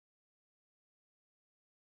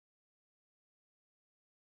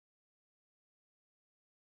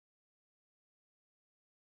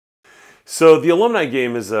So the alumni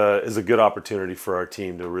game is a good opportunity for our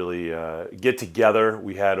team to really get together.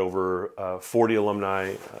 We had over 40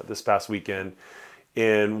 alumni this past weekend,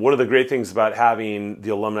 and one of the great things about having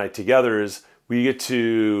the alumni together is we get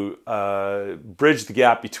to bridge the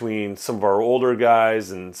gap between some of our older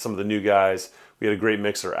guys and some of the new guys. We had a great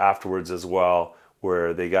mixer afterwards as well,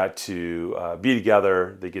 where they got to be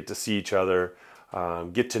together, they get to see each other,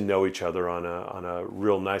 get to know each other on a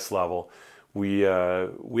real nice level. We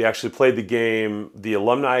actually played the game. The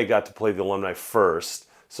alumni got to play the alumni first.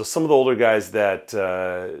 So some of the older guys that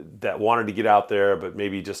wanted to get out there, but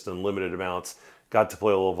maybe just in limited amounts, got to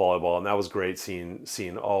play a little volleyball, and that was great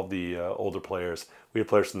seeing all the older players. We had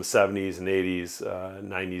players from the 70s and 80s,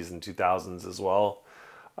 90s and 2000s as well.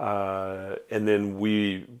 And then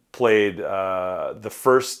we played the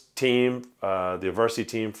first team, the varsity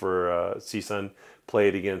team for CSUN,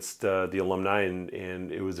 played against the alumni,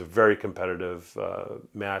 and it was a very competitive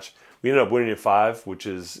match. We ended up winning in 5, which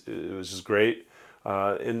was just great.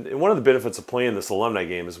 And one of the benefits of playing this alumni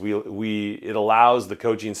game is it allows the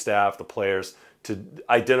coaching staff, the players, to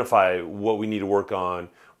identify what we need to work on,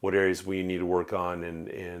 what areas we need to work on,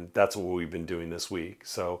 and that's what we've been doing this week.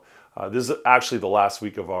 So this is actually the last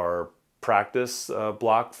week of our practice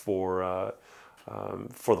block for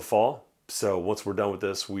the fall. So once we're done with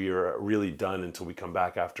this, we are really done until we come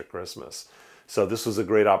back after Christmas. So this was a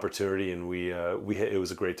great opportunity, and it was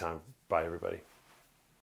a great time by everybody.